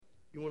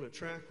You want to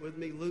track with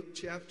me? Luke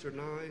chapter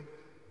 9. We're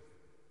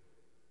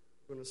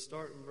going to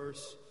start in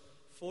verse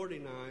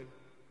 49.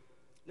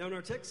 Now, in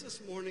our text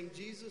this morning,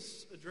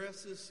 Jesus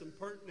addresses some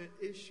pertinent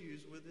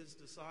issues with his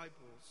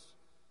disciples.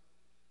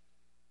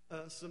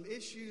 Some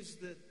issues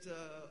that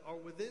are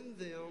within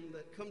them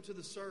that come to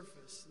the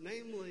surface,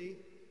 namely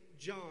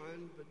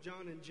John, but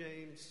John and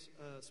James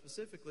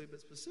specifically,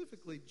 but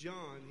specifically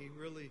John, he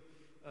really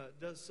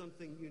does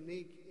something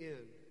unique in.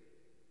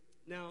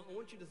 Now, I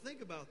want you to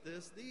think about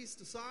this. These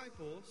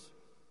disciples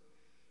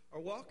are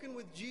walking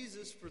with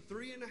Jesus for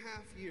 3.5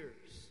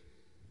 years.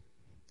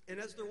 And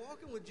as they're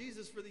walking with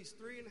Jesus for these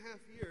 3.5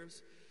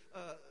 years,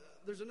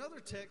 there's another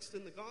text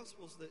in the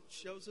Gospels that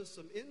shows us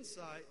some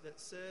insight that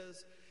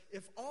says,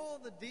 if all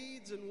the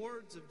deeds and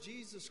words of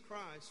Jesus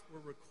Christ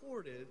were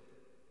recorded,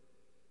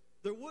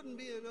 there wouldn't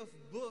be enough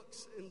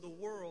books in the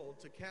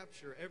world to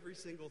capture every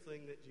single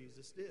thing that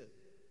Jesus did.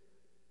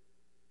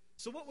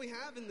 So what we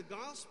have in the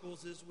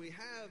Gospels is we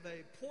have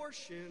a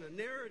portion, a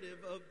narrative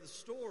of the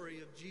story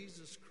of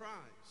Jesus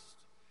Christ.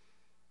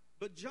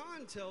 But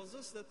John tells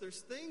us that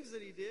there's things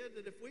that he did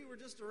that if we were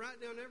just to write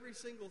down every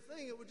single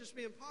thing, it would just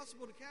be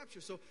impossible to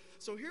capture. So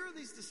here are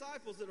these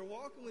disciples that are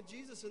walking with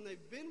Jesus, and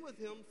they've been with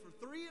him for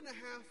 3.5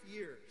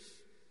 years.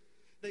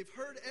 They've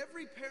heard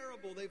every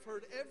parable. They've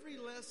heard every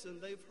lesson.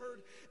 They've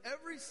heard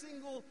every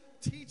single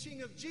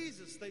teaching of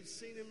Jesus. They've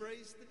seen him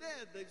raise the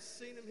dead. They've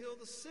seen him heal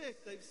the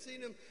sick. They've seen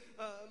him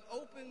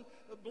open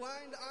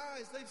blind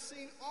eyes. They've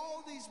seen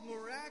all these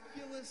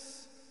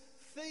miraculous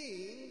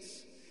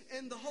things.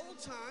 And the whole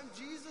time,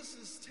 Jesus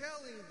is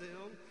telling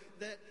them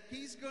that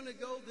he's going to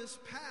go this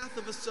path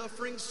of a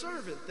suffering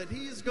servant, that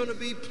he is going to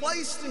be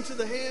placed into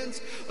the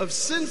hands of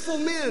sinful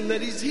men,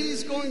 that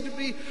he's going to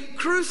be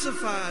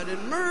crucified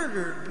and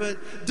murdered. But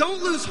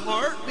don't lose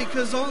heart,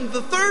 because on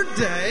the third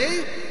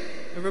day,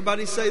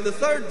 everybody say the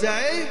third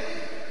day,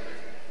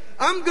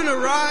 I'm going to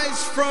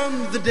rise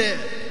from the dead.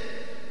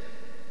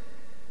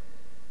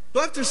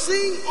 So after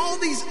seeing all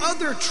these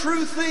other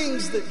true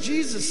things that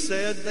Jesus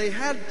said, they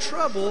had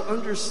trouble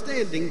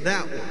understanding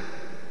that one.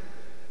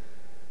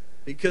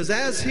 Because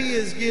as he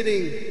is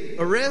getting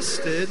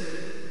arrested,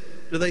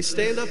 do they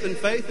stand up in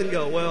faith and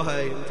go, well,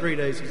 hey, in 3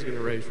 days he's going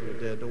to raise from the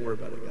dead. Don't worry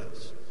about it,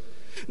 guys.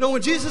 No,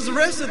 when Jesus is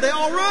arrested, they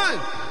all run.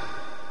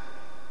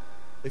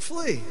 They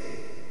flee.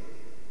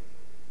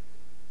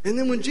 And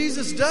then when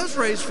Jesus does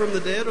raise from the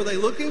dead, are they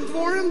looking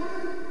for him?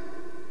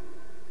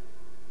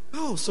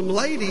 Oh, some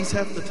ladies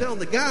have to tell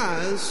the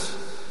guys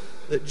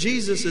that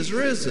Jesus is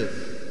risen.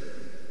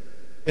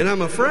 And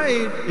I'm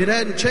afraid it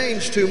hadn't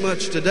changed too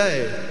much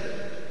today.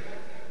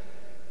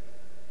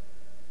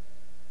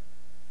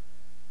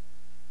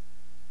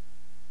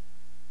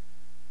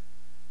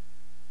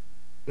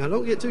 Now,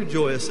 don't get too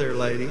joyous there,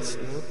 ladies.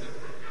 No.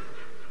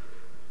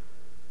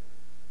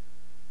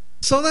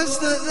 So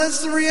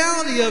that's the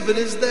reality of it,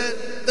 is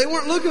that they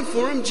weren't looking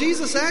for him.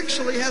 Jesus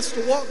actually has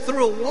to walk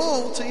through a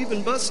wall to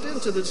even bust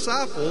into the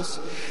disciples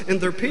and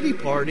their pity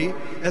party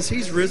as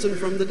he's risen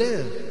from the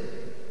dead.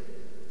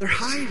 They're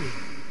hiding.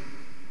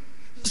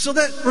 So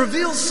that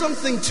reveals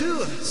something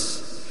to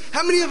us.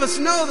 How many of us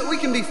know that we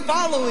can be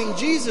following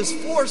Jesus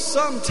for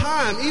some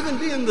time, even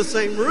be in the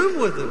same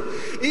room with him,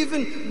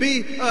 even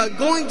be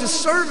going to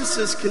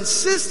services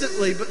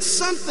consistently, but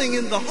something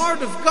in the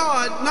heart of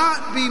God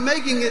not be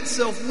making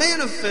itself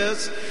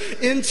manifest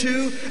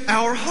into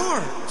our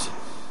heart?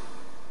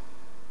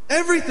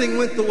 Everything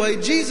went the way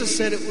Jesus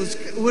said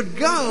it would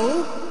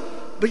go,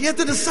 but yet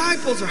the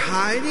disciples are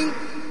hiding.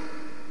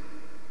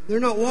 They're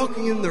not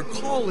walking in their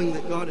calling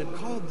that God had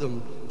called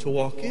them to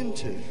walk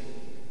into.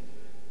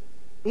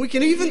 And we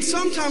can even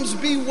sometimes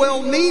be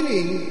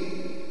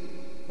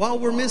well-meaning while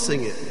we're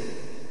missing it. Have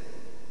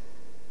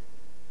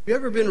you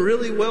ever been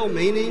really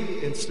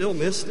well-meaning and still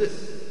missed it?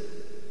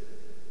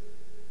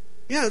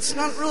 Yeah, it's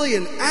not really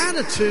an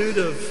attitude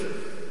of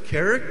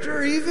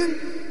character even.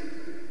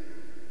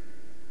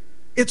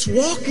 It's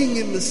walking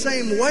in the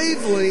same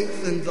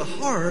wavelength in the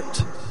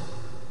heart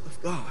of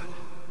God.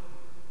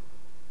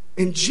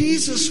 And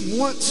Jesus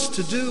wants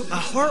to do a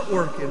heart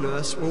work in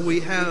us where we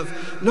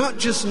have not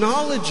just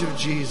knowledge of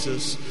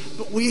Jesus,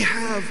 but we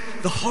have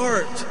the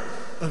heart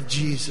of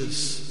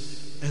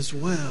Jesus as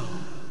well.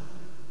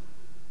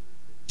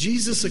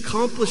 Jesus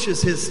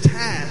accomplishes his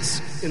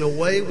task in a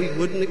way we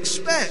wouldn't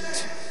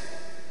expect.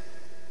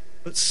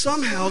 But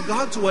somehow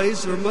God's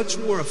ways are much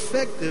more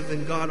effective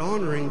and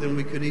God-honoring than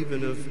we could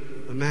even have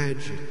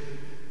imagined.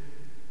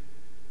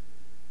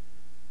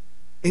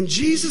 And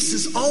Jesus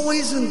is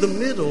always in the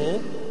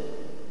middle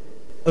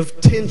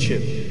of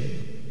tension.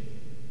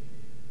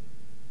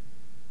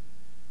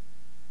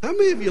 How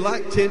many of you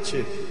like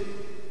tension?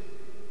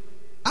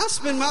 I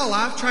spend my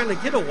life trying to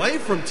get away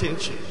from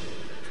tension.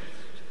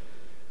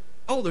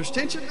 Oh, there's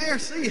tension there?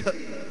 See ya.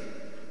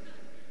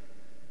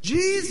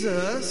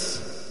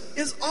 Jesus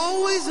is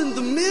always in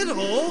the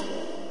middle.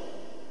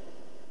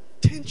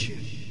 Tension.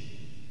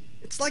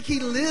 It's like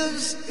he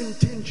lives in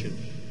tension.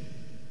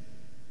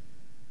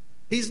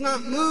 He's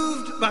not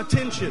moved by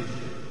tension.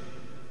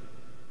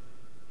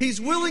 He's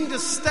willing to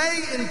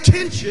stay in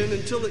tension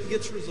until it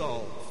gets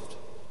resolved.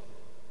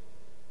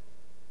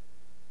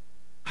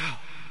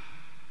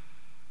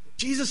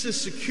 Jesus is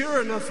secure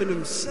enough in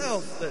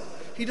himself that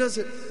he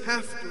doesn't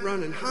have to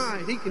run and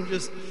hide. He can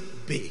just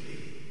be.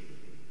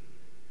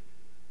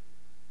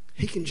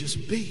 He can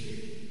just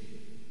be.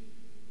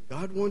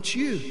 God wants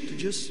you to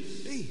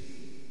just be.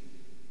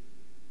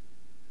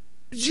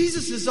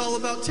 Jesus is all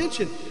about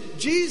tension.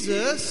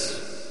 Jesus,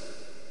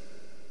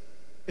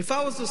 if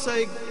I was to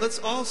say, let's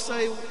all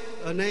say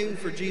a name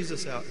for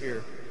Jesus out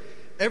here.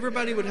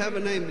 Everybody would have a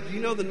name, but do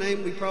you know the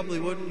name we probably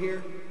wouldn't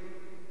hear?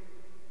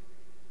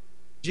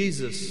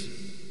 Jesus,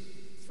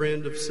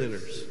 friend of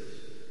sinners.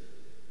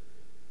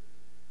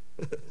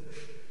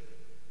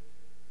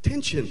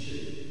 Tension.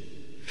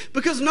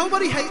 Because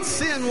nobody hates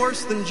sin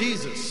worse than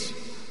Jesus.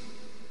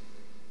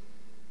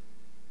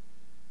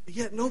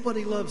 Yet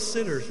nobody loves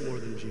sinners more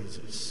than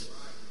Jesus.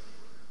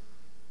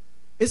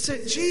 It's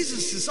that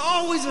Jesus is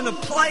always in a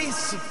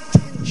place of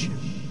tension.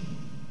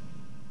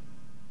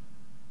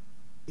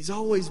 He's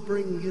always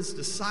bringing his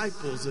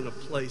disciples in a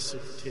place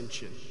of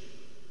tension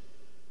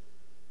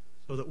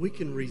so that we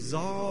can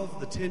resolve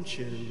the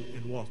tension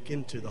and walk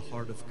into the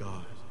heart of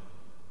God.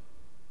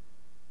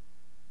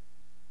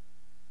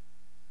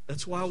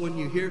 That's why when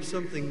you hear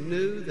something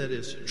new that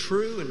is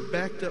true and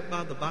backed up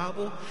by the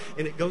Bible,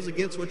 and it goes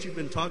against what you've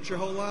been taught your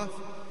whole life,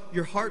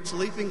 your heart's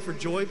leaping for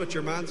joy, but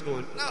your mind's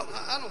going, no,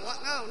 I don't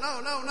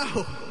want,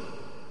 no.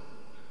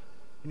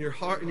 And your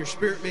heart and your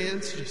spirit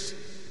man's just,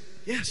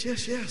 yes.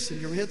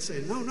 And your head's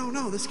saying,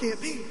 no, this can't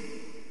be.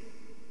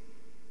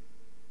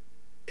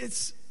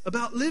 It's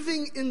about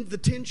living in the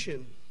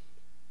tension.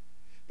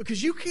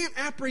 Because you can't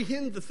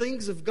apprehend the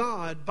things of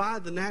God by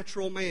the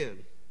natural man.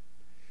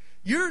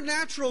 Your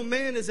natural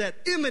man is at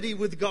enmity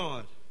with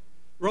God.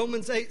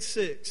 Romans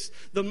 8:6.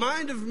 The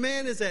mind of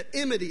man is at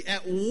enmity,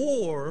 at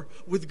war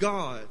with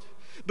God.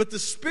 But the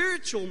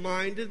spiritual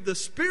minded, the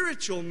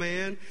spiritual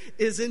man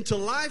is into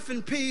life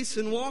and peace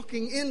and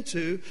walking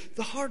into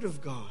the heart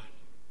of God.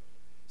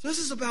 So this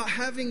is about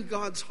having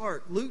God's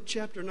heart. Luke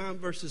chapter 9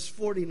 verses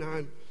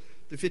 49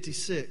 through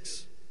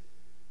 56.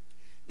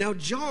 Now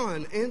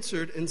John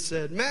answered and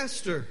said,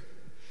 Master,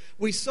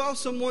 we saw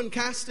someone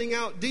casting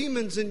out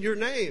demons in your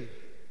name.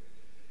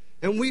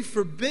 And we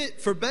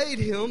forbade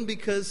him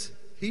because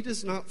he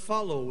does not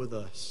follow with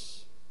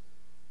us.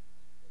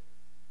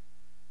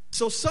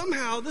 So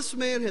somehow this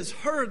man has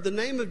heard the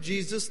name of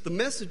Jesus, the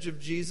message of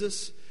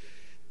Jesus,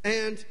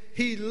 and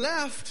he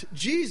left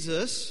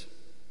Jesus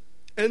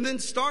and then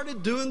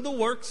started doing the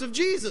works of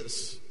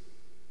Jesus.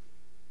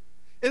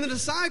 And the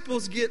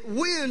disciples get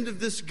wind of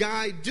this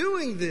guy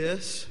doing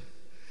this,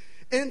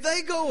 and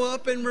they go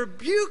up and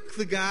rebuke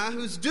the guy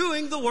who's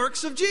doing the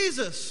works of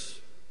Jesus.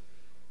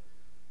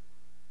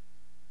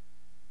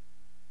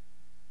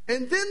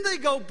 And then they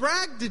go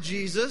brag to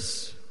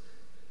Jesus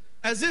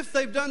as if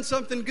they've done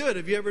something good.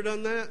 Have you ever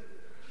done that?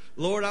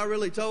 Lord, I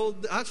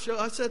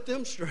set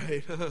them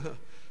straight. Come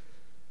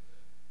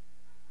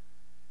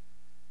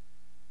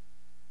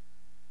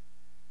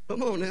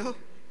on now.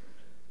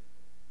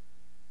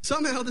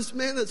 Somehow this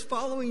man that's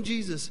following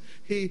Jesus,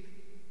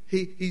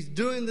 he's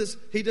doing this,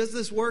 he does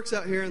this works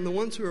out here, and the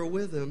ones who are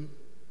with him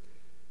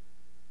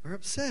are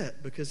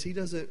upset because he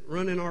doesn't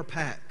run in our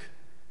pack.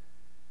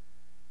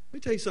 Let me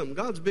tell you something.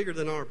 God's bigger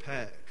than our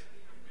pack.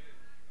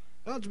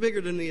 God's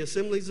bigger than the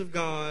assemblies of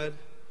God.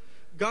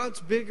 God's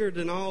bigger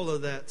than all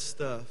of that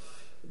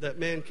stuff that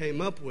man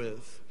came up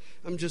with.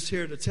 I'm just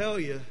here to tell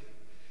you,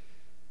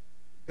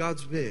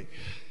 God's big.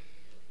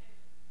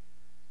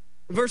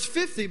 Verse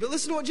 50, but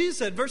listen to what Jesus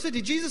said. Verse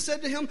 50, Jesus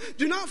said to him,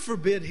 do not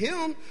forbid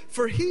him,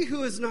 for he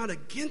who is not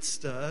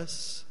against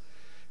us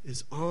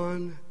is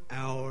on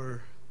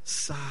our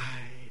side.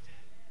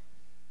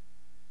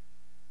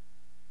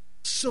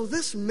 So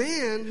this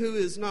man who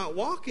is not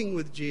walking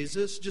with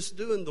Jesus, just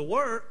doing the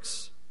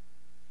works,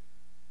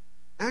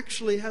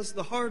 actually has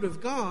the heart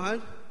of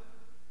God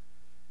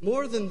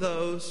more than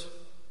those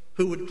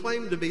who would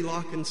claim to be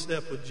lock and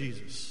step with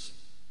Jesus.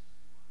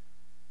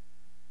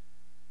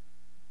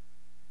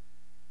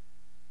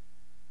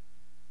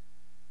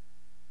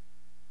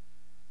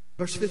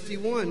 Verse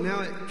 51,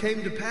 now it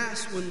came to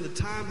pass when the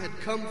time had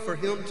come for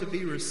him to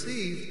be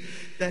received,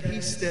 that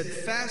he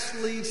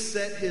steadfastly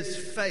set his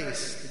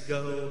face to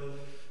go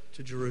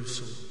to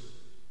Jerusalem.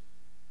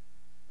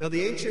 Now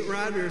the ancient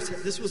writers,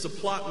 this was a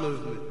plot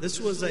movement. This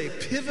was a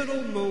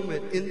pivotal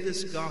moment in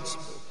this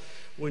gospel.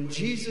 When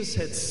Jesus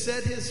had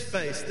set his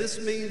face, this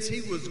means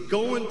he was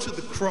going to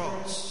the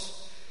cross.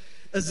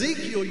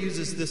 Ezekiel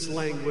uses this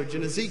language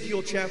in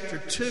Ezekiel chapter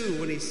 2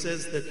 when he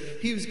says that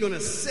he was going to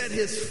set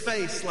his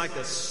face like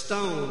a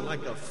stone,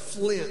 like a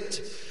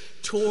flint,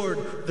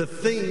 toward the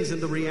things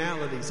and the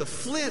realities. A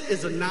flint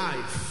is a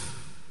knife.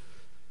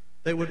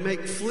 They would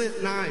make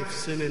flint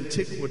knives in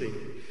antiquity.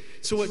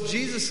 So what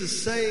Jesus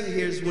is saying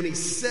here is when he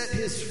set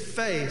his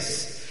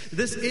face,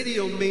 this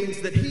idiom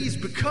means that he's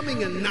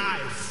becoming a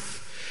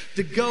knife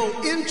to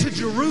go into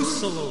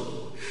Jerusalem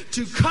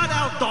to cut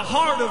out the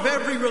heart of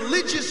every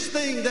religious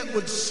thing that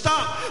would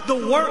stop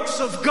the works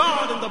of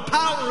God and the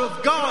power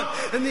of God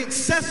and the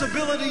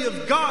accessibility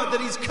of God,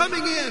 that he's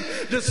coming in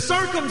to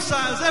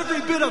circumcise every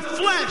bit of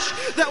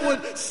flesh that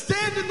would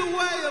stand in the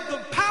way of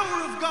the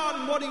power of God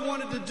and what he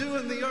wanted to do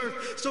in the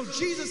earth. So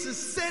Jesus is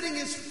setting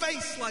his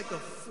face like a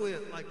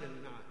flint, like a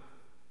knife.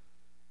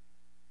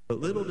 But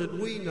little did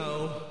we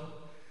know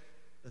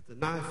that the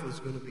knife was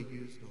going to be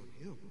used on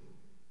him.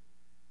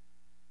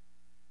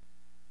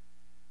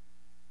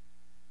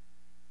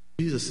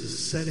 Jesus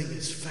is setting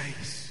his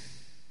face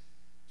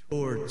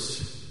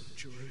towards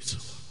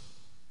Jerusalem.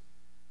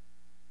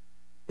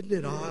 Isn't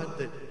it odd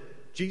that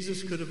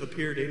Jesus could have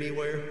appeared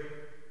anywhere?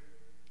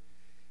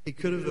 He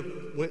could have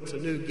went to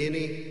New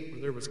Guinea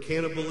where there was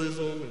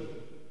cannibalism, and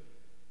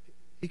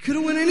he could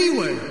have went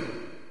anywhere.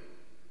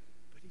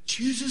 But he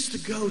chooses to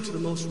go to the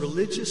most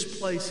religious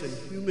place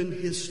in human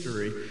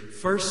history,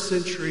 first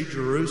century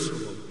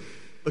Jerusalem,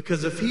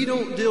 because if he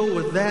don't deal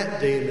with that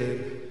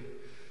demon,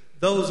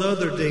 those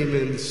other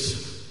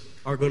demons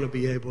are going to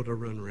be able to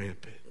run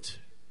rampant.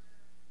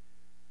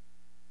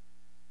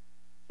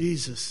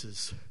 Jesus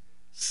is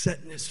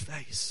setting his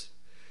face.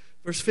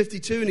 Verse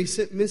 52, and he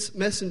sent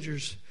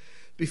messengers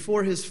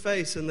before his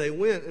face, and they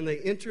went and they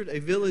entered a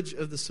village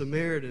of the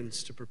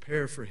Samaritans to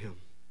prepare for him.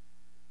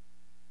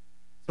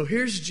 So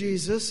here's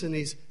Jesus, and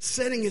he's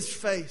setting his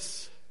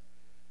face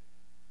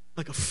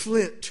like a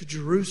flint to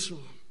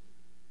Jerusalem.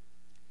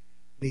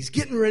 And he's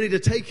getting ready to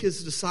take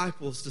his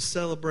disciples to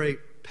celebrate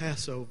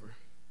Passover.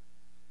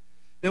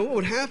 Now, what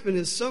would happen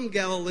is some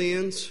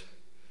Galileans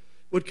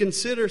would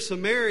consider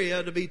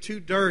Samaria to be too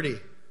dirty.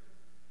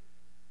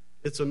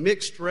 It's a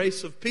mixed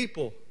race of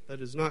people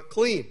that is not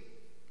clean.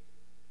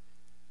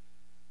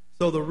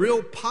 So the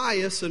real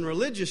pious and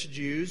religious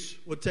Jews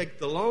would take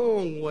the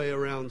long way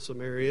around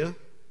Samaria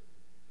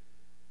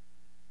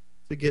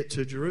to get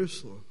to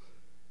Jerusalem.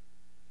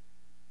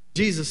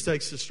 Jesus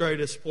takes the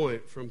straightest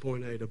point from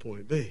point A to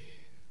point B.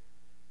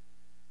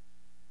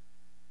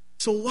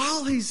 So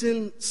while he's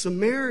in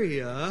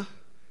Samaria,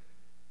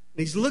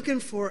 he's looking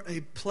for a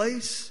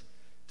place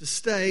to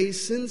stay, he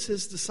sends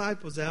his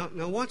disciples out.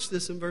 Now watch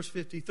this in verse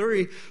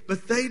 53.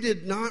 But they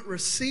did not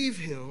receive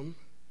him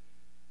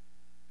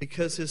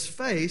because his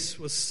face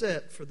was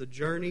set for the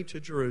journey to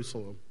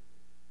Jerusalem.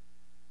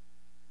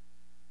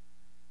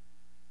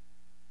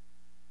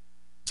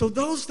 So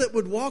those that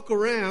would walk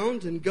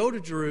around and go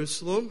to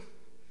Jerusalem,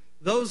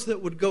 those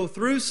that would go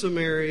through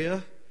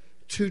Samaria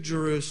to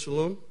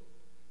Jerusalem,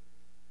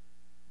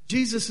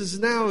 Jesus is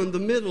now in the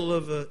middle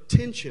of a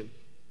tension.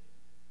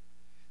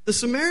 The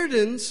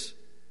Samaritans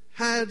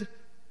had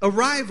a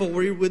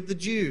rivalry with the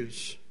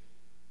Jews.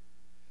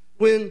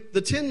 When the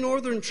 10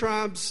 northern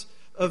tribes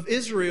of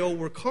Israel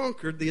were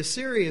conquered, the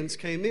Assyrians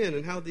came in.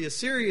 And how the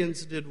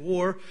Assyrians did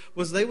war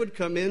was they would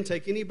come in,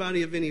 take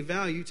anybody of any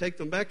value, take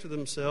them back to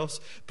themselves,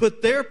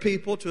 put their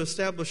people to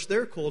establish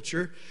their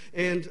culture,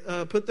 and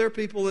put their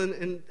people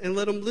in and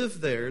let them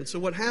live there. And so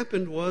what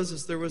happened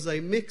was there was a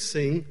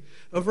mixing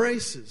of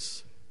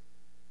races.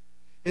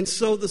 And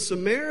so the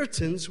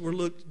Samaritans were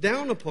looked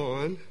down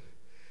upon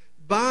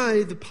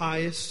by the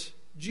pious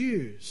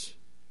Jews.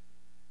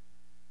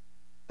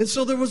 And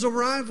so there was a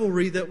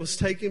rivalry that was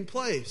taking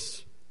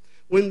place.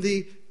 When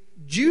the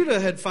Judah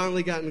had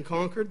finally gotten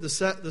conquered, the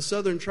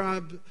southern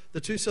tribe,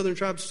 the two southern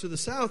tribes to the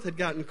south had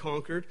gotten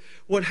conquered,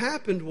 what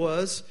happened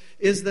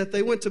is that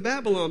they went to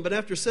Babylon. But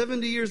after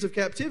 70 years of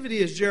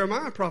captivity, as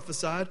Jeremiah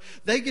prophesied,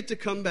 they get to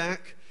come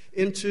back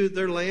into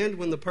their land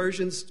when the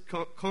Persians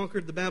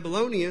conquered the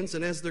Babylonians,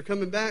 and as they're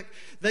coming back,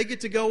 they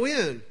get to go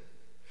in.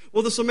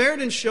 Well, the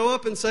Samaritans show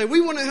up and say, "We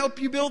want to help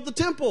you build the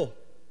temple."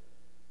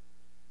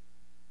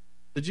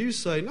 The Jews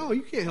say, "No,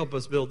 you can't help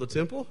us build the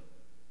temple.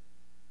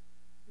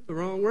 You're the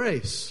wrong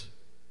race.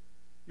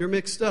 You're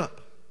mixed up.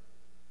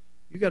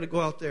 You got to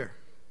go out there."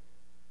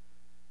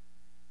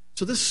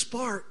 So this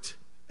sparked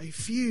a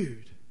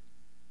feud.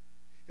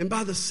 And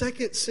by the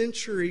 2nd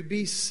century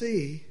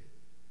BC,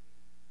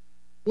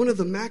 one of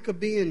the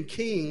Maccabean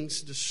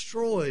kings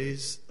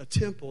destroys a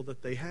temple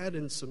that they had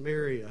in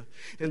Samaria.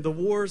 And the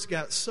wars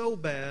got so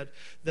bad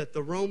that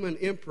the Roman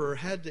emperor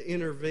had to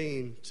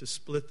intervene to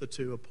split the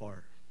two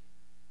apart.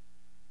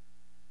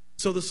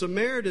 So the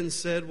Samaritans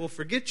said, "Well,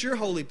 forget your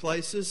holy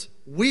places.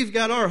 We've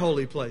got our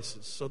holy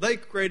places." So they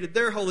created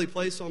their holy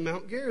place on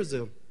Mount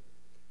Gerizim.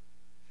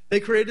 They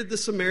created the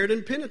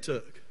Samaritan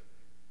Pentateuch.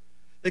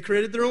 They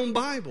created their own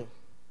Bible.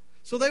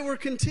 So they were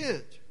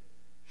content.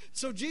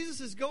 So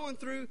Jesus is going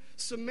through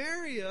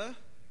Samaria,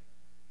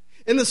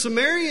 and the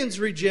Samaritans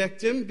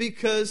reject him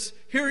because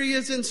here he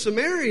is in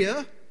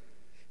Samaria,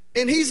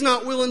 and he's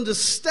not willing to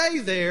stay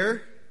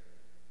there.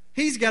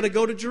 He's got to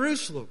go to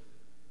Jerusalem.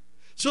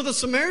 So the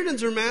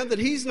Samaritans are mad that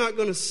he's not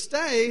going to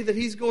stay, that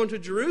he's going to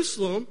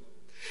Jerusalem,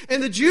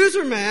 and the Jews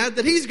are mad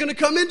that he's going to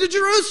come into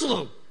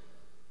Jerusalem.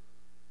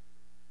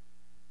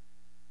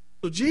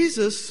 So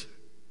Jesus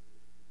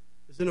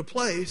is in a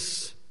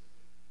place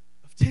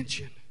of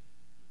tension.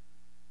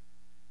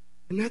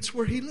 And that's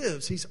where he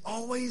lives. He's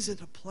always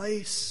at a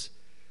place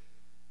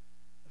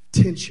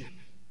tension,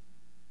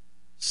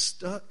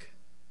 stuck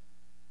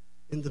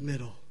in the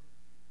middle.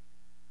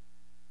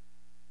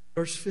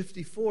 Verse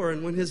 54,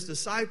 and when his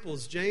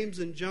disciples, James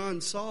and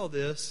John, saw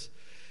this,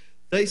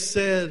 they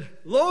said,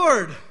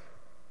 Lord,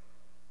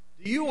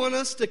 do you want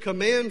us to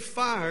command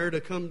fire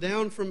to come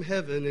down from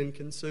heaven and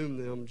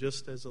consume them,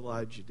 just as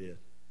Elijah did?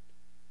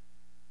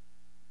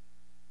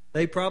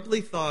 They probably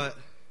thought,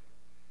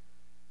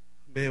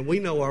 man, we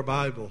know our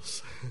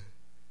Bibles.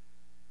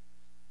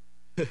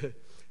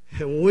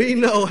 And we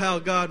know how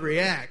God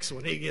reacts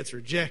when he gets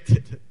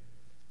rejected.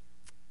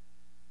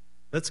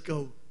 Let's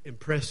go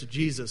impress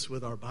Jesus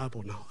with our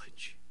Bible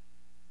knowledge.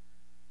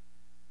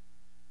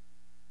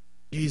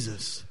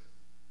 Jesus.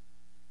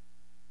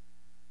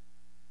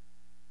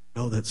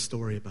 Know that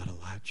story about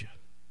Elijah.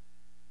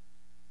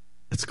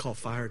 It's called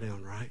fire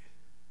down, right?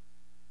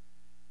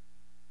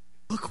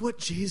 Look what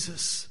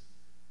Jesus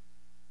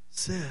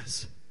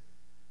says.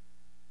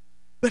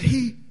 But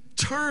he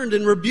turned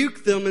and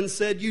rebuked them and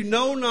said, you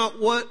do not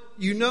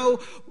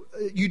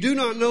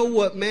know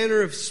what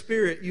manner of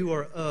spirit you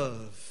are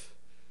of.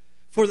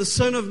 For the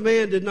Son of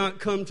Man did not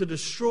come to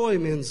destroy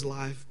men's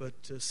life,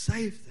 but to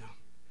save them.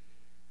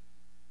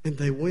 And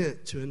they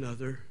went to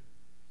another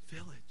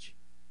village.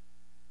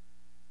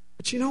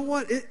 But you know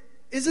what?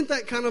 Isn't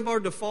that kind of our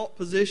default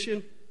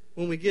position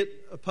when we get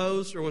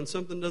opposed or when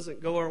something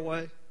doesn't go our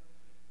way?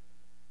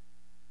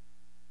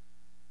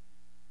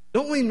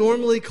 Don't we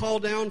normally call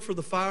down for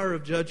the fire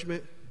of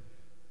judgment?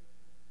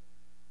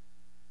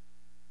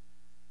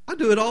 I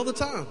do it all the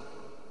time.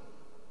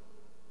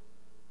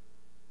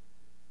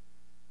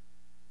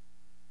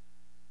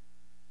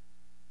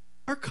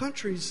 Our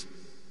country's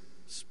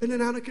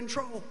spinning out of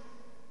control.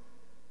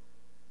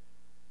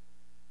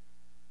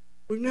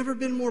 We've never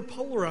been more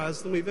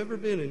polarized than we've ever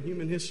been in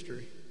human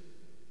history.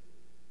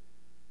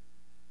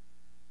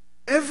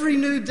 Every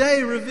new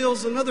day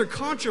reveals another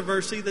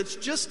controversy that's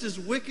just as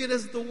wicked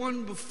as the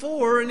one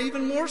before, and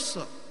even more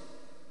so.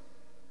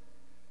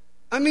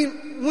 I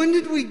mean, when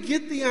did we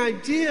get the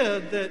idea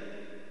that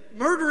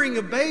murdering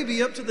a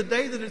baby up to the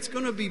day that it's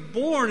going to be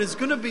born is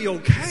going to be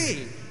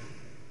okay?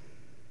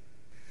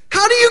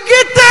 How do you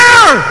get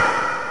there?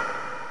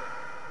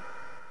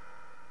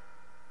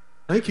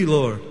 Thank you,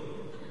 Lord.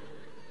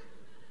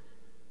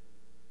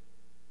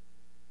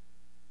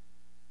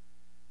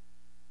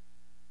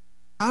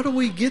 How do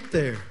we get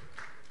there?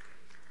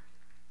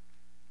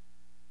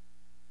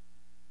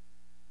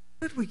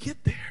 How did we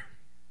get there?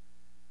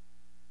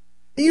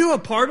 And you know a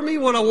part of me,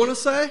 what I want to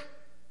say?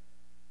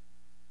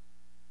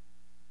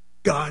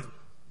 God,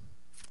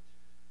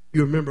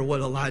 you remember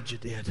what Elijah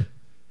did.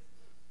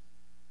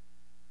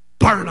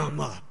 Burn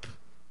them up.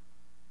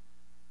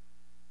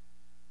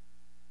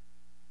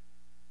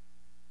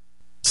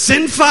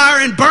 Send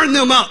fire and burn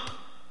them up.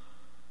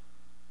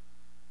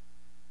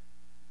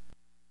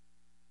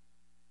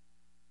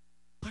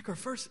 Like our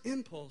first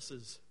impulse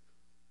is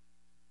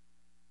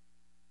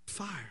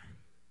fire.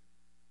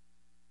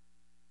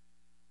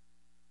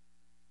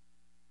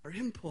 Our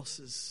impulse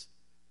is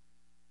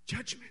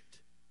judgment.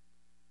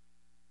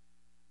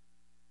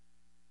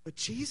 But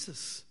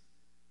Jesus'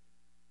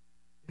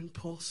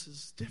 impulse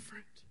is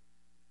different.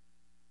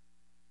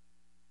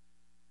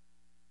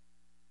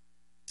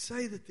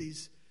 Say that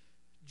these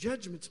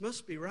judgments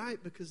must be right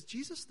because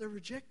Jesus, they're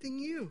rejecting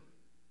you.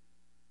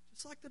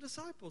 Just like the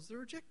disciples, they're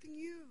rejecting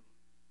you.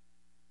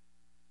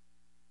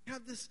 You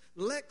have this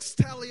lex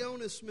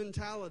talionis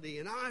mentality,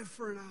 an eye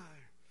for an eye,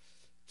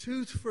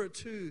 tooth for a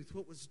tooth.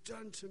 What was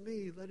done to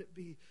me, let it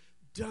be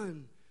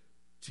done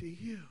to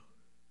you.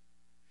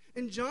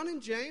 And John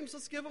and James,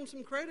 let's give them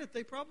some credit.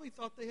 They probably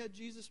thought they had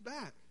Jesus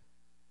back.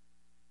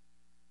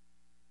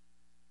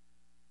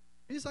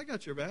 Jesus, I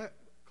got your back.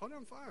 Call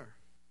down fire.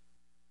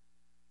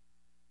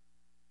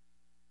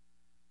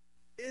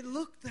 It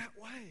looked that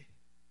way.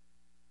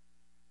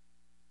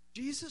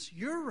 Jesus,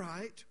 you're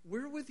right.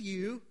 We're with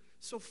you.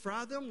 So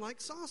fry them like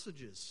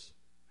sausages.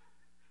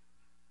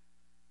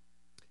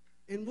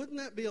 And wouldn't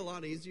that be a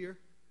lot easier?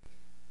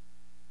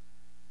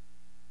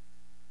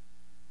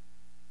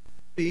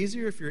 Be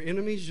easier if your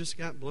enemies just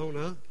got blown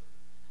up.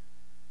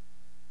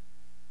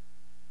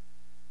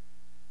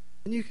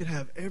 And you could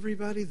have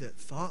everybody that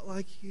thought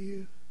like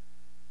you,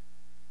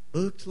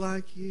 looked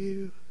like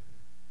you,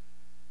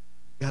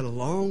 got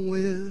along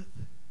with.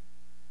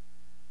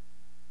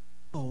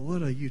 Oh,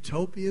 what a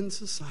utopian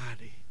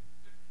society.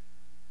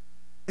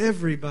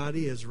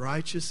 Everybody as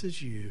righteous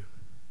as you.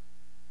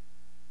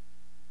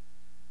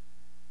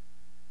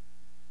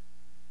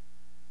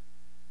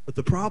 But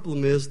the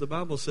problem is, the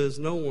Bible says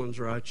no one's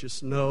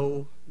righteous.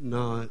 No,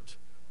 not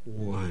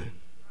one.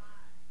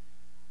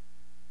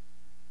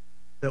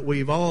 That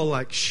we've all,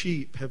 like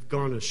sheep, have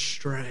gone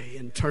astray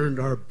and turned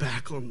our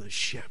back on the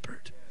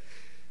shepherd.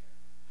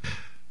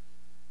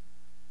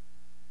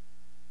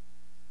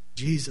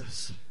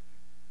 Jesus,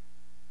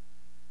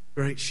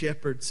 great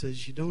shepherd,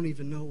 says you don't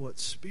even know what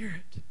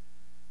spirit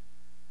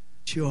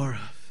that you are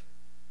of.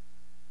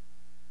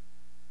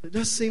 It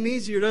does seem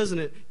easier, doesn't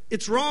it?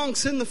 It's wrong,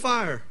 send the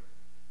fire.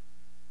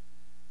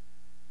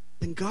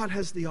 Then And God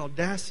has the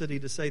audacity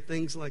to say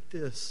things like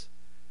this: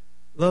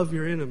 love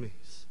your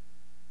enemies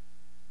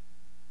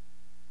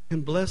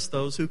and bless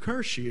those who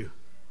curse you.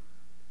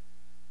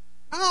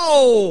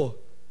 Oh!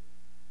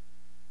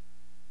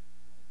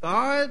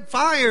 God,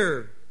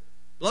 fire!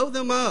 Blow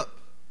them up.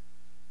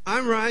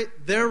 I'm right,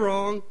 they're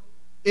wrong.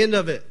 End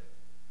of it.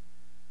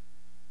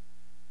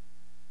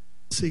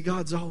 See,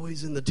 God's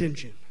always in the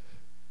tension.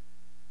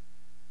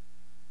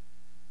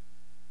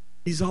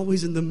 He's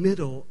always in the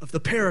middle of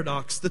the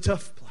paradox, the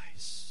tough place.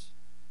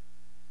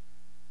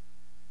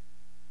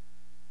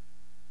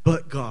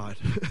 But God.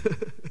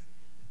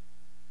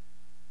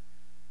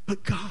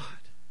 But God.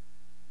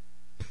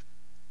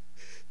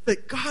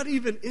 That God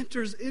even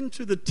enters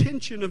into the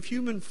tension of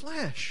human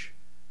flesh.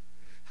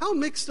 How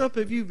mixed up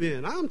have you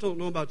been? I don't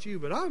know about you,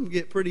 but I'm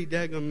getting pretty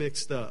daggum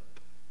mixed up.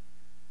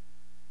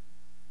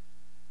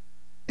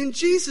 And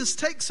Jesus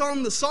takes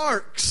on the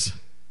sarx,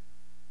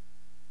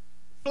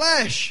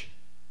 flesh,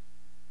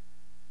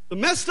 the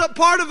messed up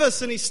part of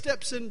us, and He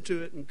steps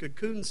into it and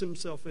cocoons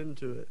Himself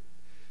into it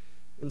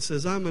and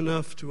says, I'm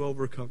enough to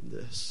overcome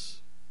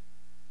this.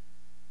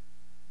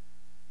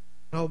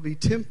 I'll be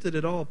tempted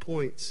at all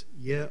points,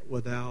 yet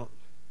without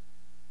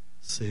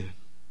sin.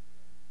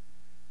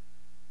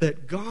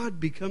 That God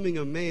becoming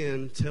a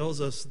man tells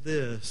us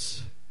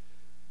this,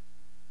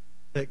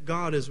 that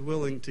God is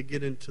willing to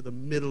get into the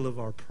middle of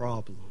our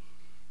problem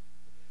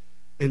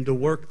and to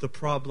work the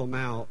problem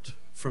out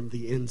from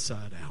the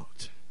inside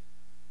out.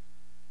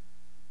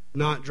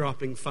 Not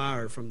dropping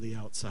fire from the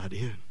outside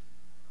in.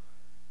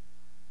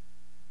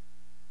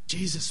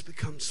 Jesus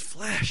becomes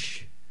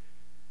flesh,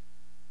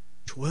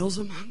 dwells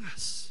among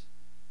us.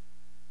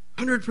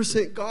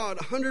 100% God,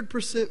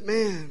 100%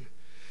 man.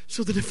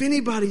 So that if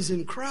anybody's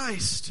in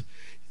Christ,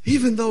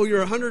 even though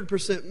you're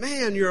 100%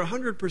 man, you're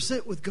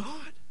 100% with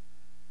God.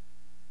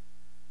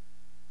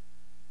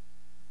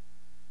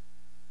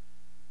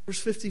 Verse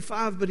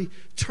 55, but He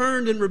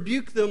turned and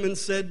rebuked them and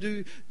said,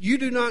 you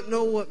do not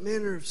know what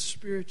manner of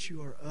spirit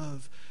you are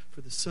of,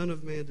 for the Son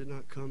of Man did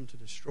not come to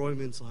destroy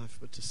men's life,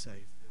 but to save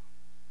them.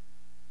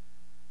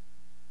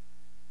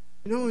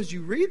 You know, as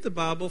you read the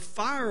Bible,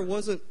 fire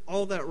wasn't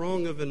all that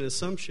wrong of an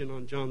assumption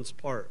on John's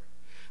part.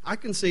 I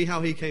can see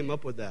how he came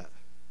up with that.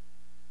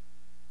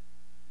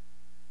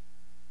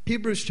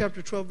 Hebrews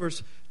chapter 12,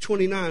 verse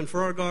 29,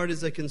 for our God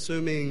is a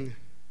consuming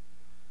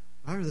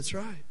fire. That's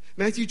right.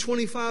 Matthew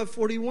 25,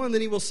 41,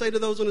 then He will say to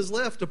those on His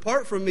left,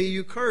 depart from me,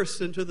 you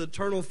cursed, into the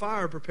eternal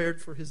fire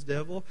prepared for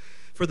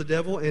the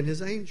devil and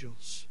his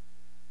angels.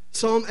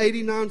 Psalm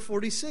 89,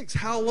 46,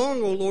 how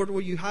long, O Lord,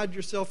 will you hide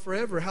yourself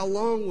forever? How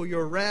long will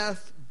your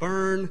wrath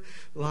burn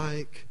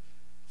like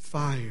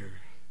fire?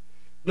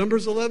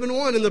 Numbers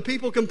 11:1, and the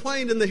people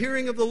complained in the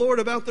hearing of the Lord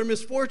about their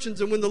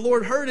misfortunes, and when the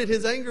Lord heard it,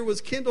 His anger was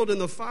kindled,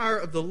 and the fire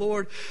of the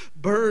Lord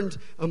burned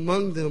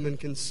among them and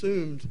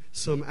consumed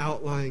some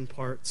outlying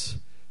parts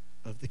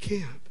of the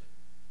camp.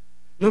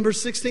 Numbers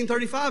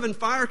 16:35, and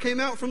fire came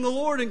out from the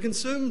Lord and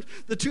consumed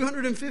the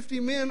 250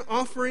 men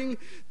offering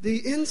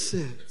the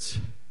incense.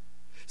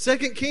 2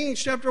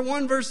 Kings chapter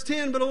 1 verse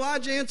 10, but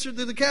Elijah answered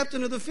to the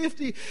captain of the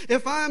 50,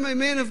 if I am a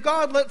man of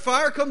God, let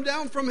fire come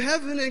down from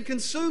heaven and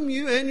consume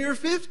you and your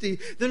 50.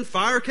 Then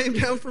fire came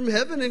down from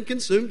heaven and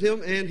consumed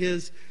him and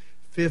his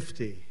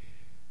 50.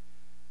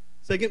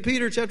 2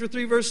 Peter chapter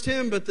 3 verse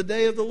 10, but the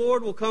day of the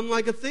Lord will come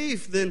like a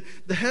thief. Then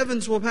the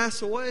heavens will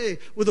pass away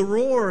with a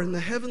roar, and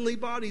the heavenly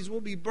bodies will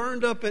be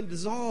burned up and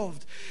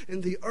dissolved,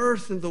 and the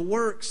earth and the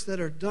works that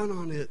are done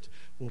on it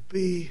will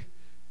be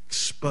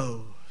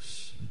exposed.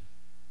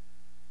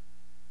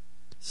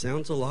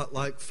 Sounds a lot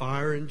like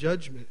fire and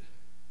judgment.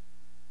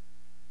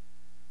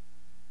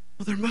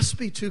 Well, there must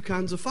be two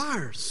kinds of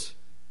fires.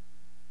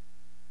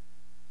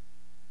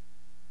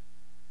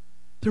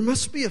 There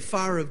must be a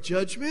fire of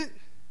judgment.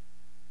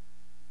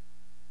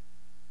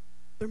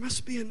 There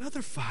must be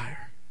another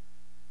fire.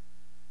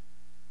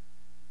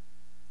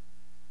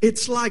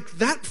 It's like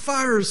that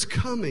fire is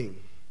coming.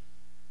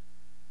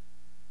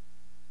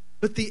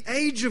 But the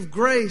age of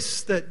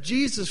grace that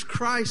Jesus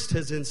Christ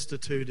has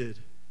instituted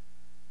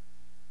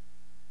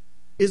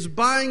is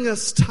buying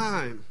us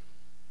time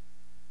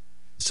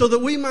so that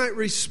we might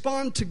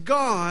respond to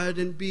God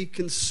and be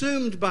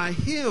consumed by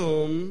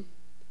Him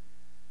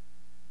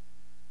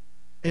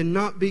and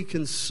not be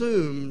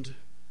consumed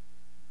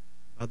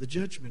by the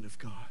judgment of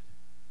God.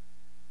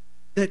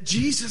 That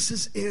Jesus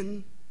is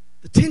in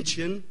the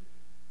tension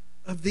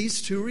of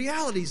these two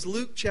realities.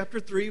 Luke chapter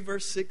 3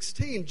 verse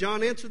 16.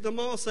 John answered them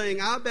all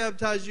saying, I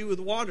baptize you with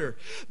water,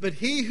 but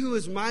He who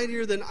is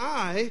mightier than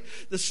I,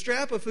 the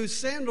strap of whose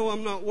sandal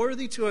I'm not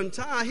worthy to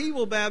untie, He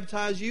will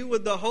baptize you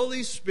with the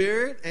Holy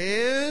Spirit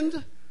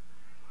and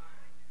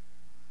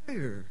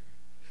fire.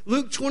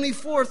 Luke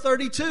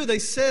 24:32, they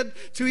said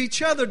to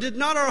each other, did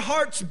not our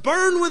hearts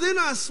burn within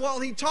us while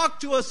He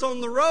talked to us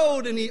on the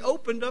road and He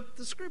opened up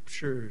the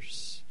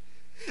Scriptures?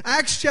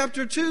 Acts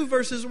chapter 2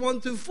 verses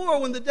 1 through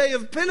 4, when the day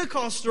of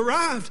Pentecost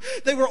arrived,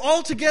 they were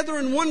all together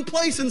in one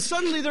place, and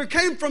suddenly there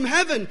came from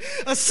heaven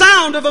a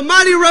sound of a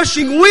mighty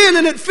rushing wind,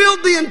 and it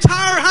filled the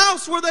entire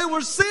house where they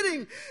were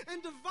sitting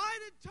and divided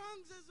divided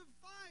tongues as of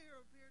fire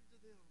appeared to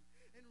them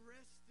and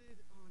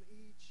rested on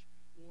each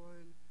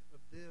one of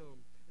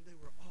them. And they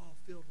were all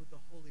filled with the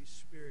Holy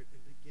Spirit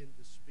and began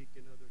to speak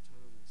in other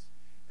tongues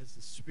as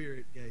the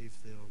Spirit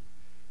gave them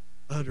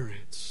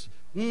utterance.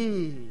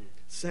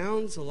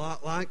 Sounds a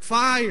lot like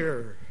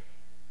fire.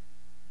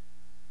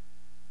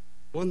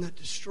 One that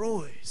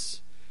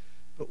destroys,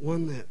 but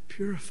one that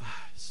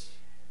purifies.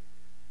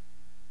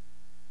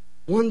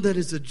 One that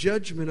is a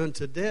judgment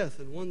unto death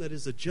and one that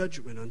is a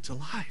judgment unto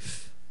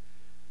life.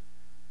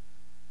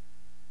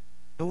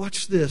 Now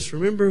watch this.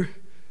 Remember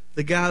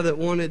the guy that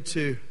wanted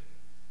to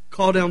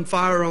call down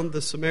fire on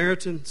the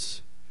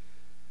Samaritans?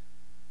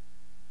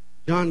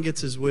 John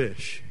gets his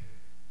wish.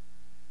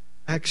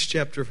 Acts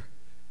chapter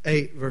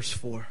 8, verse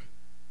 4.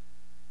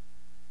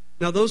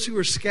 Now those who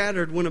were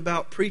scattered went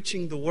about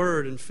preaching the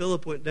word, and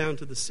Philip went down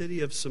to the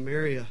city of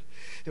Samaria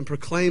and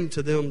proclaimed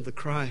to them the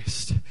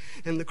Christ.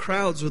 And the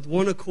crowds with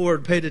one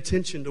accord paid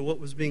attention to what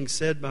was being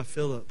said by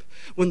Philip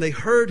when they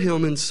heard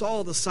him and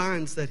saw the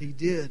signs that he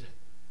did.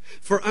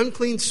 For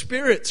unclean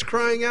spirits,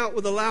 crying out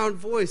with a loud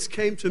voice,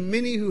 came to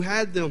many who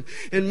had them,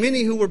 and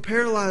many who were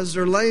paralyzed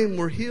or lame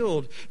were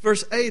healed.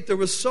 Verse 8, there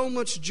was so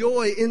much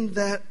joy in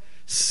that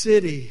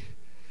city.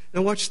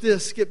 Now watch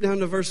this, skip down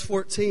to verse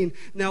 14.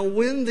 Now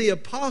when the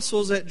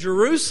apostles at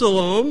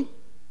Jerusalem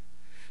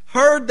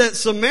heard that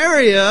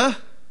Samaria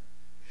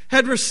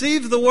had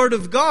received the word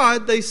of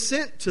God, they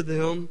sent to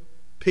them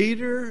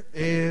Peter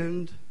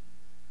and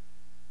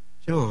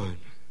John.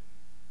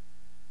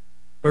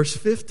 Verse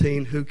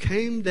 15, who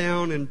came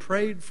down and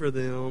prayed for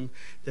them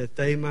that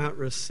they might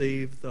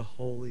receive the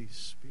Holy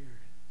Spirit.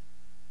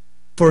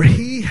 For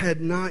he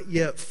had not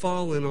yet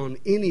fallen on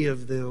any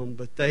of them,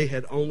 but they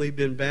had only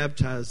been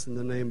baptized in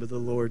the name of the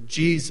Lord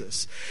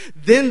Jesus.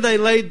 Then they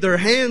laid their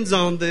hands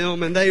on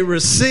them and they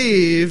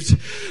received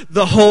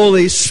the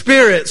Holy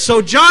Spirit.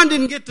 So John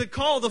didn't get to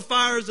call the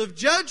fires of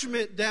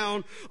judgment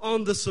down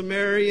on the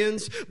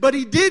Samaritans, but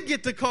he did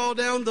get to call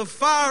down the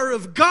fire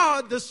of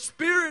God, the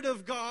Spirit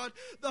of God,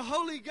 the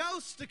Holy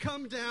Ghost to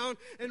come down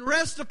and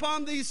rest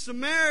upon these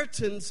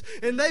Samaritans.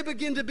 And they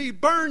begin to be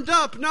burned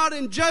up, not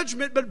in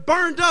judgment, but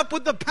burned up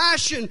with the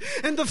passion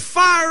and the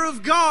fire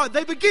of God.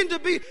 They begin to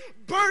be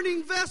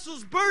burning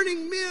vessels,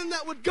 burning men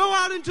that would go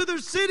out into their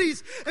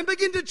cities and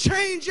begin to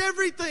change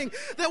everything.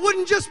 That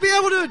wouldn't just be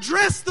able to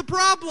address the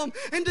problem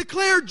and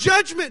declare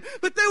judgment,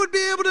 but they would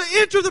be able to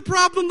enter the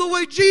problem the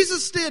way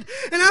Jesus did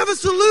and have a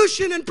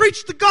solution and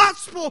preach the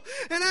gospel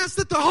and ask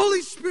that the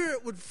Holy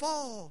Spirit would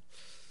fall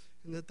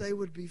and that they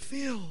would be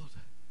filled.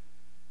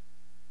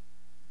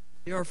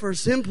 Our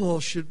first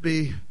impulse should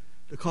be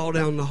to call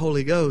down the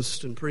Holy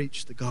Ghost and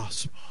preach the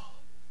gospel.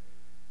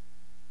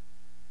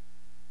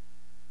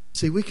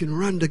 See, we can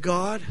run to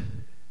God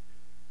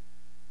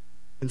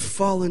and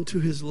fall into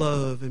His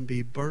love and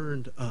be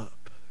burned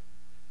up.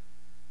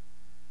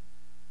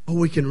 Or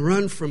we can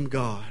run from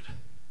God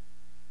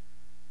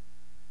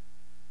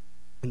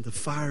and the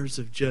fires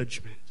of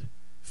judgment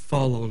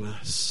fall on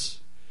us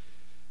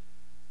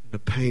in a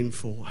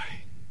painful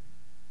way.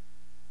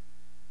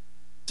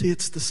 See,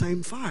 it's the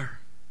same fire.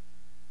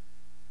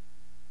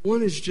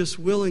 One is just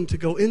willing to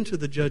go into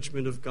the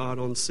judgment of God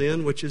on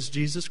sin, which is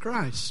Jesus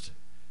Christ.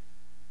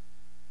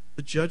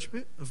 The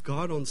judgment of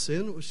God on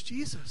sin was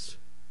Jesus.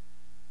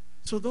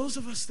 So those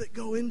of us that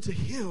go into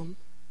Him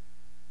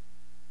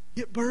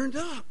get burned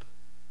up.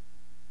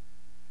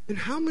 And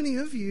how many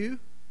of you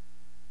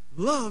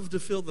love to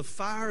feel the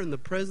fire and the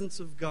presence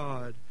of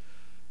God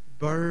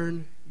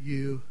burn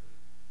you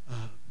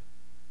up?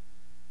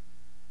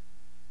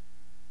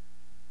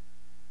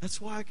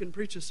 That's why I can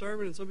preach a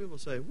sermon and some people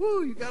say,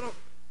 woo, you got on.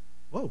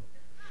 Whoa.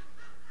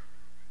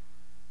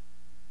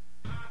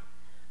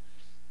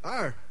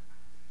 Fire.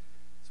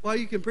 Why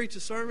you can preach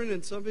a sermon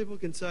and some people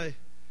can say,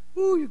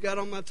 "Ooh, you got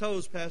on my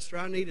toes, Pastor.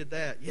 I needed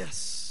that."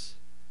 Yes.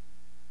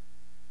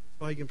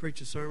 That's why you can preach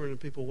a sermon and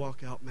people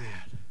walk out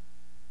mad.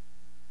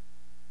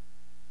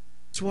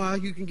 That's why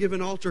you can give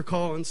an altar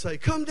call and say,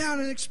 "Come down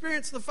and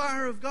experience the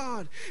fire of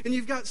God." And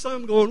you've got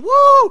some going,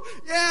 "Woo,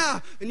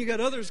 yeah." And you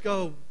got others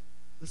go,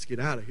 "Let's get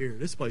out of here.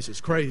 This place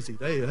is crazy.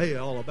 They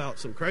all about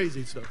some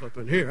crazy stuff up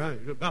in here. I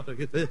ain't about to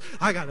get this.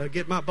 I got to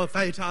get my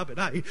buffet top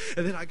and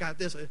then I got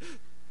this."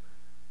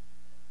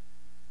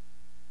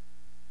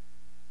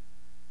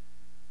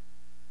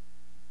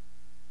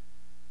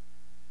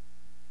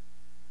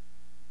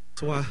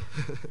 Why?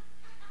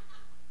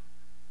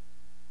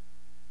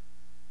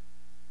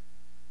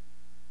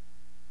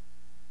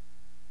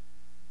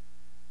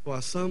 Why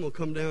some will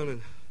come down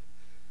and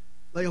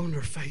lay on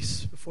their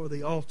face before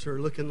the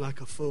altar looking like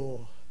a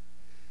fool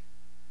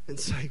and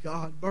say,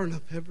 "God, burn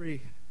up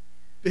every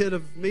bit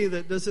of me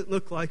that doesn't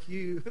look like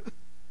you."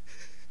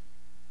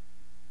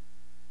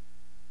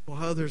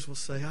 While others will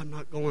say, "I'm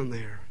not going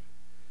there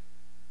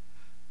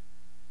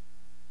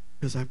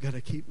because I've got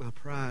to keep my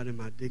pride and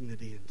my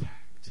dignity intact."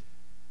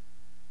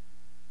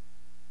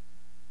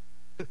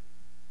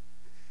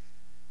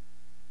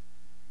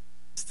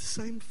 It's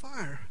the same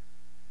fire.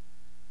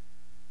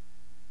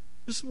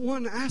 Just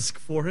one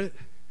asks for it,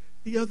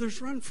 the others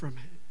run from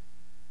it.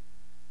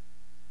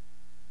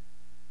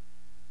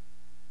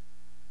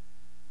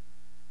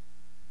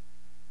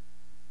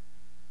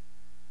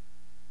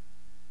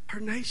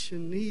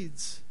 nation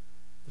needs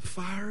the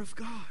fire of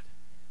God.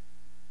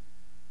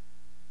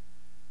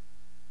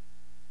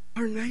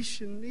 Our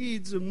nation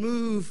needs a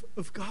move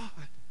of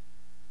God.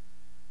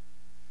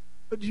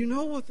 But do you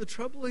know what the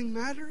troubling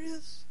matter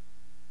is?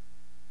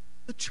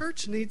 The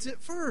church needs it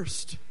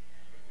first.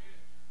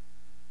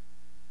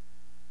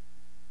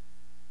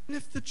 And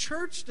if the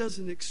church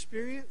doesn't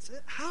experience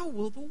it, how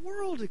will the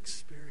world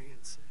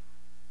experience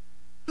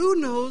it? Who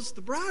knows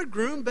the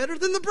bridegroom better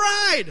than the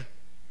bride?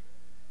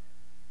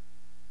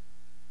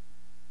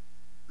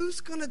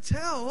 Who's going to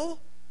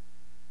tell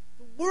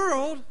the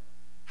world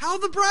how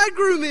the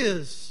bridegroom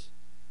is?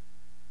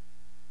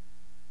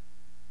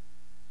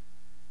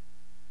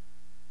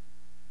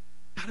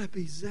 Gotta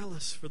be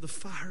zealous for the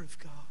fire of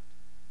God.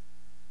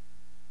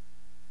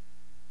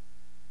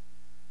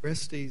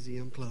 Rest easy,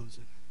 I'm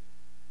closing.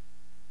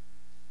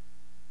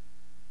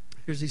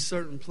 Here's these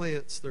certain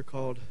plants, they're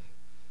called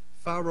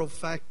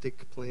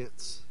pyrofactic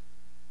plants.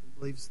 I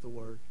believe it's the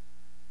word.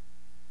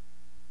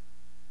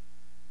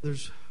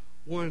 There's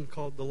one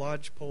called the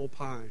lodgepole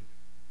pine.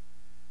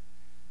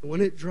 And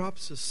when it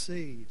drops a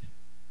seed,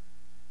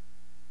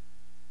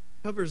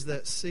 it covers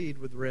that seed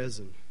with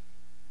resin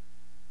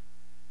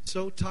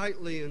so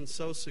tightly and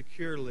so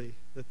securely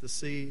that the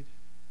seed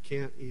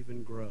can't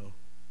even grow.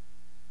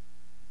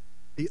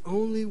 The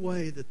only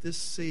way that this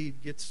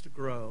seed gets to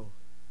grow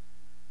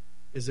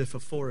is if a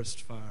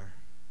forest fire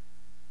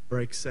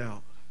breaks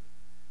out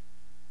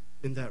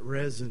and that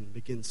resin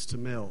begins to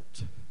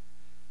melt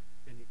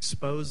and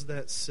expose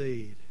that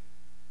seed,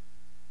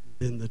 and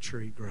then the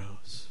tree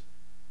grows.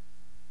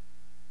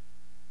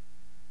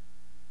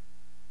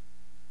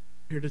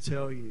 I'm here to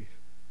tell you,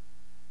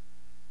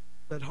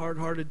 that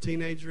hard-hearted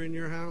teenager in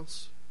your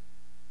house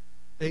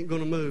ain't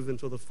going to move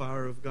until the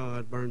fire of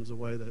God burns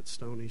away that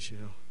stony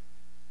shell.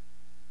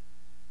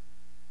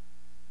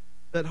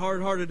 That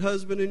hard-hearted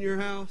husband in your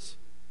house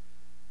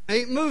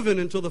ain't moving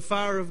until the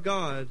fire of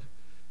God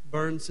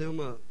burns him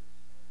up.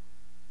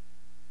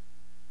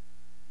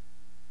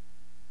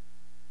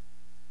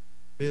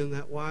 Being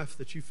that wife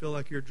that you feel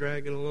like you're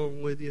dragging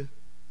along with you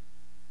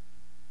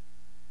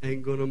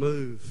ain't going to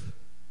move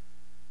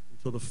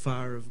until the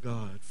fire of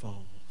God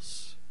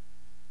falls.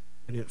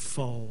 And it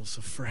falls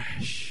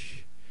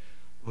afresh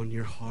on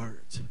your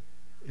heart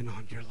and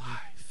on your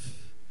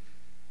life.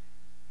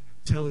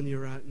 I'm telling you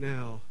right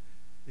now,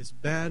 as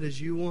bad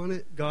as you want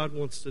it, God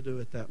wants to do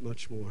it that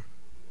much more.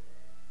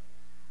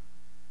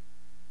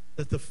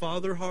 That the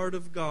Father heart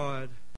of God